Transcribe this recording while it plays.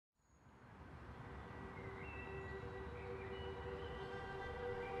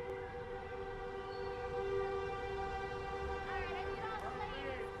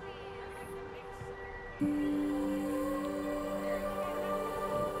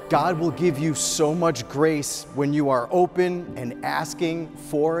God will give you so much grace when you are open and asking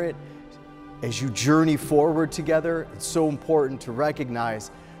for it. As you journey forward together, it's so important to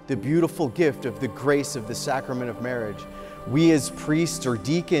recognize the beautiful gift of the grace of the sacrament of marriage. We as priests or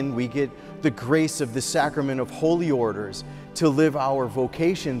deacon, we get the grace of the sacrament of holy orders to live our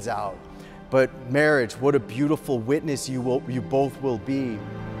vocations out. But marriage, what a beautiful witness you both will be.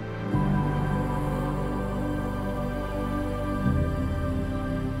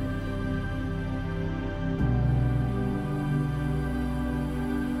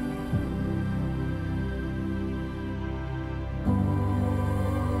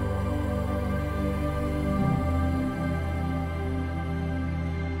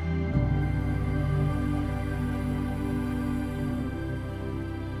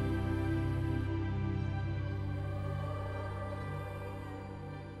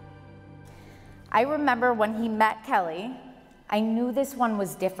 I remember when he met Kelly, I knew this one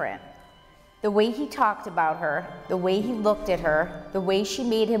was different. The way he talked about her, the way he looked at her, the way she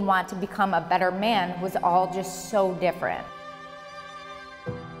made him want to become a better man was all just so different.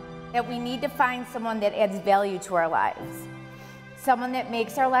 That we need to find someone that adds value to our lives. Someone that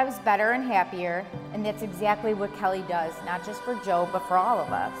makes our lives better and happier, and that's exactly what Kelly does, not just for Joe, but for all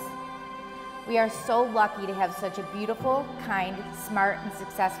of us. We are so lucky to have such a beautiful, kind, smart, and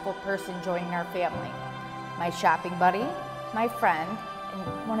successful person joining our family. My shopping buddy, my friend,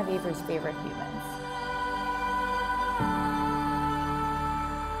 and one of Avery's favorite humans.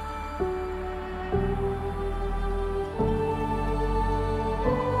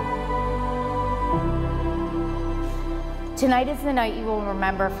 Tonight is the night you will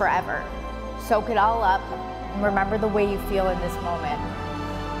remember forever. Soak it all up and remember the way you feel in this moment.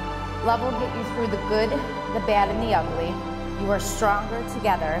 Love will get you through the good, the bad, and the ugly. You are stronger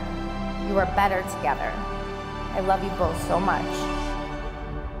together. You are better together. I love you both so much.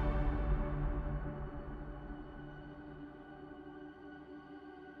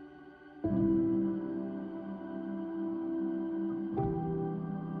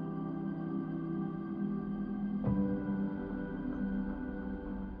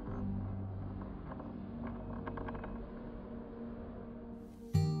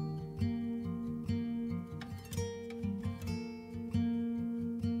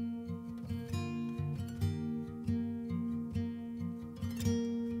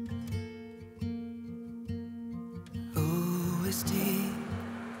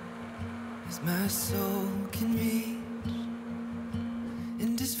 My soul can reach,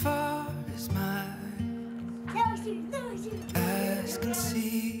 and as far as my eyes can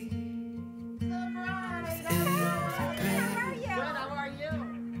see, with every breath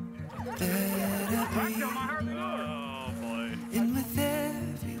that I breathe, and with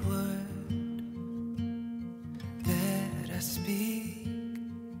every word that I speak,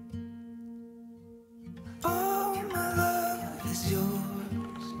 all my love is yours.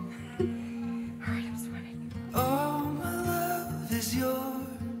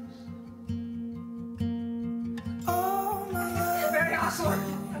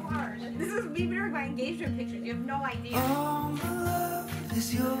 This is me during my engagement pictures. You have no idea. All my love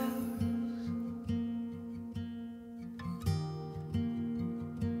is yours.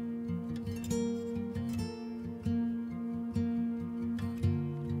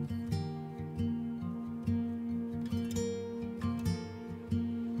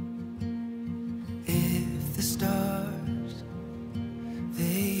 If the stars,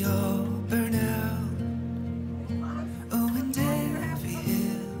 they all burn out, oh, and every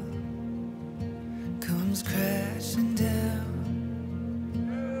hill comes crashing down,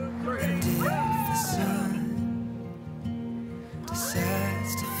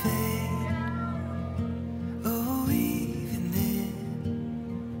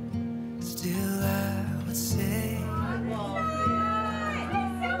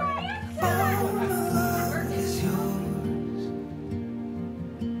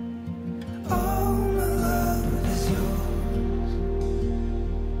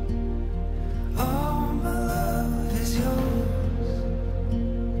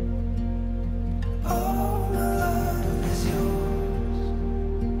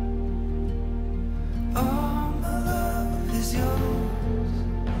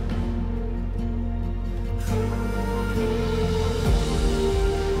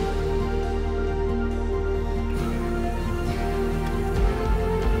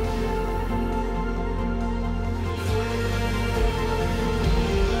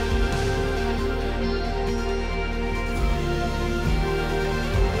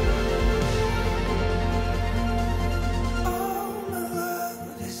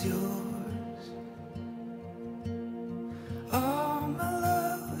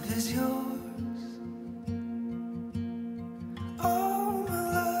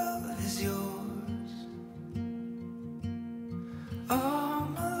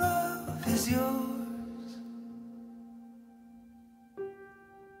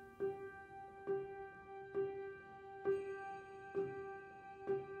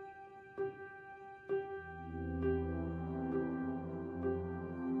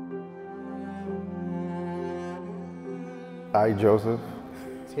 I, Joseph,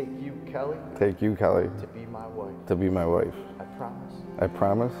 take you, Kelly, take you, Kelly, to be my wife. to be my wife. I promise I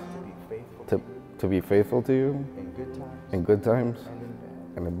promise to be faithful to be faithful to you in good times in good times and in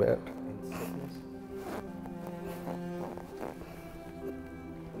bad, and in bad,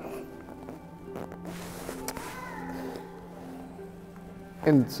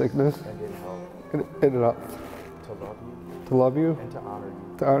 in sickness in sickness and in health, and in health, to love you and to honor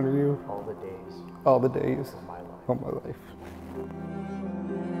you to honor you all the days of my life. of my life.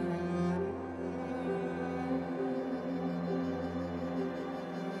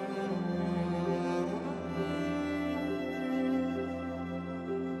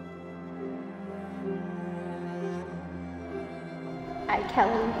 I,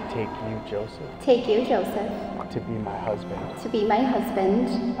 Kelly, Take you, Joseph, take you, Joseph, to be my husband. to be my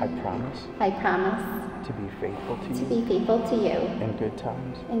husband. I promise I promise to be faithful to to you be faithful to you in good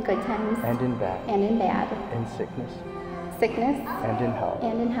times in good times and in bad, and in bad, in sickness sickness and in health,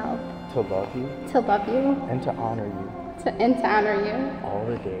 and in health, to love you to love you and to honor you and to honor you all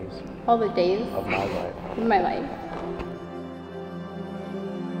the days all the days of my life. of my life.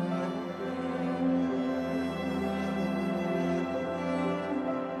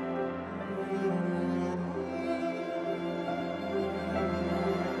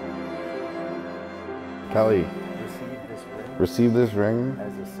 Kelly, Receive this ring receive this ring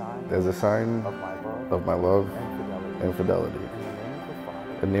as a sign as a sign of my love of my love and fidelity. and fidelity.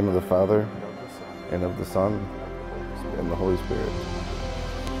 In the name of the Father, In the name of the Father, and of the Son, and of the Holy Spirit. and the Holy Spirit.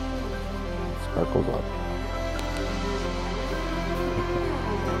 Sparkles up.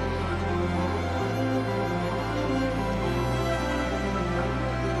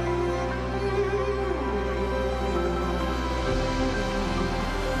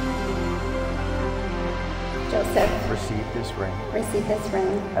 Joseph, Receive this ring receive this ring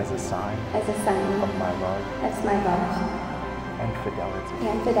as a sign as a sign of my love as my love and fidelity.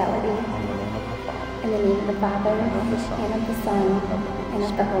 and fidelity. In the name of the Father, In the name of the Father, and of the Son, and of the Son, and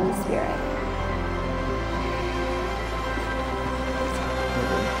of the Holy Spirit.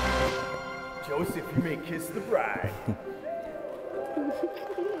 Joseph, you may kiss the bride.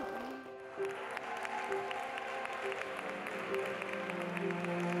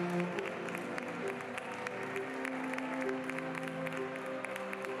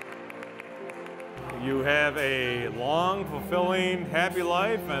 You have a long, fulfilling, happy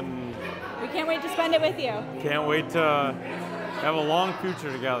life, and We can't wait to spend it with you. can't wait to have a long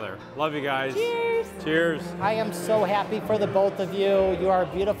future together. Love you guys. Cheers. Cheers. I am so happy for the both of you. You are a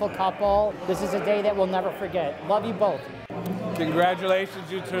beautiful couple. This is a day that we'll never forget. Love you both.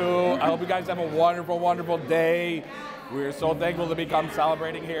 Congratulations, you two. I hope you guys have a wonderful, wonderful day. We're so thankful to become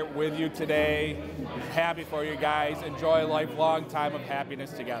celebrating here with you today. Happy for you guys. Enjoy a lifelong time of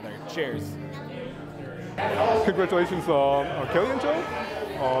happiness together. Cheers. Congratulations, Kelly and Joe.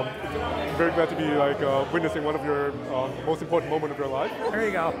 Very glad to be witnessing one of your most important moments of your life. There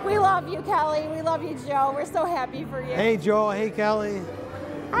you go. We love you, Kelly. We love you, Joe. We're so happy for you. Hey Joel, hey Kelly.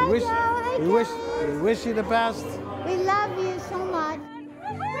 Hi, Joe. Hi, We wish you the best. We love you so much.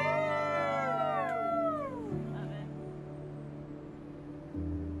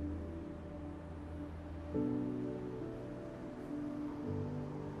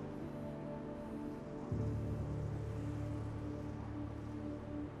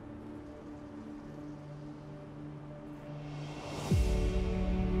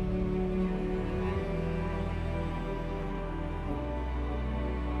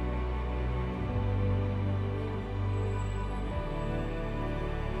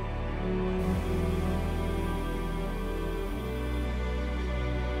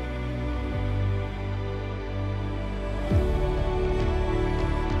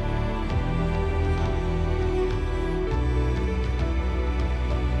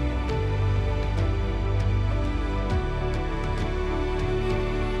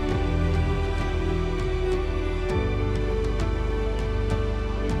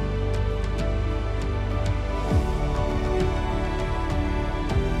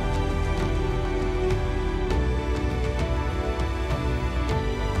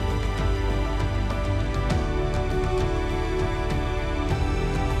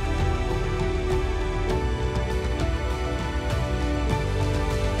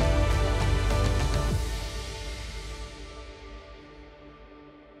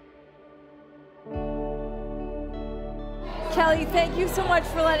 Kelly, thank you so much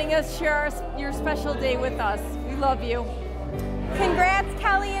for letting us share your special day with us. We love you. Congrats,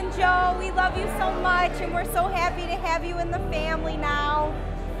 Kelly and Joe. We love you so much, and we're so happy to have you in the family now.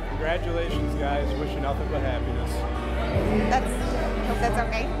 Congratulations, guys. Wish you nothing but happiness. Hope that's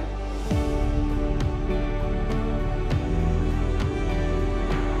okay.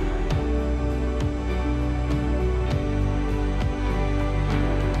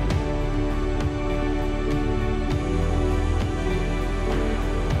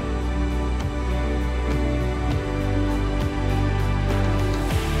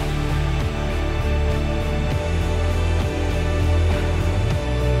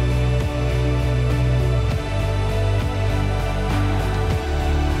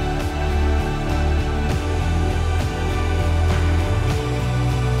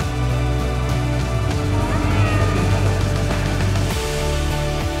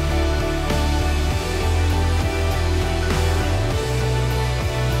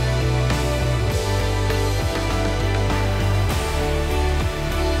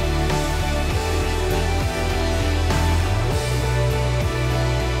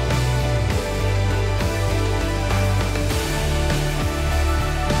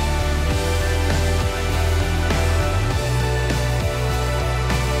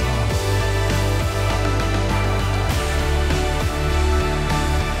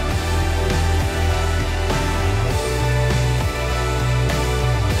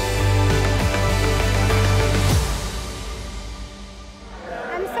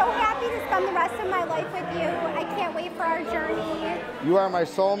 spend the rest of my life with you. I can't wait for our journey. You are my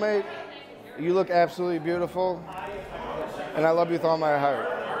soulmate. You look absolutely beautiful. And I love you with all my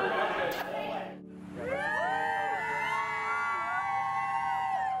heart.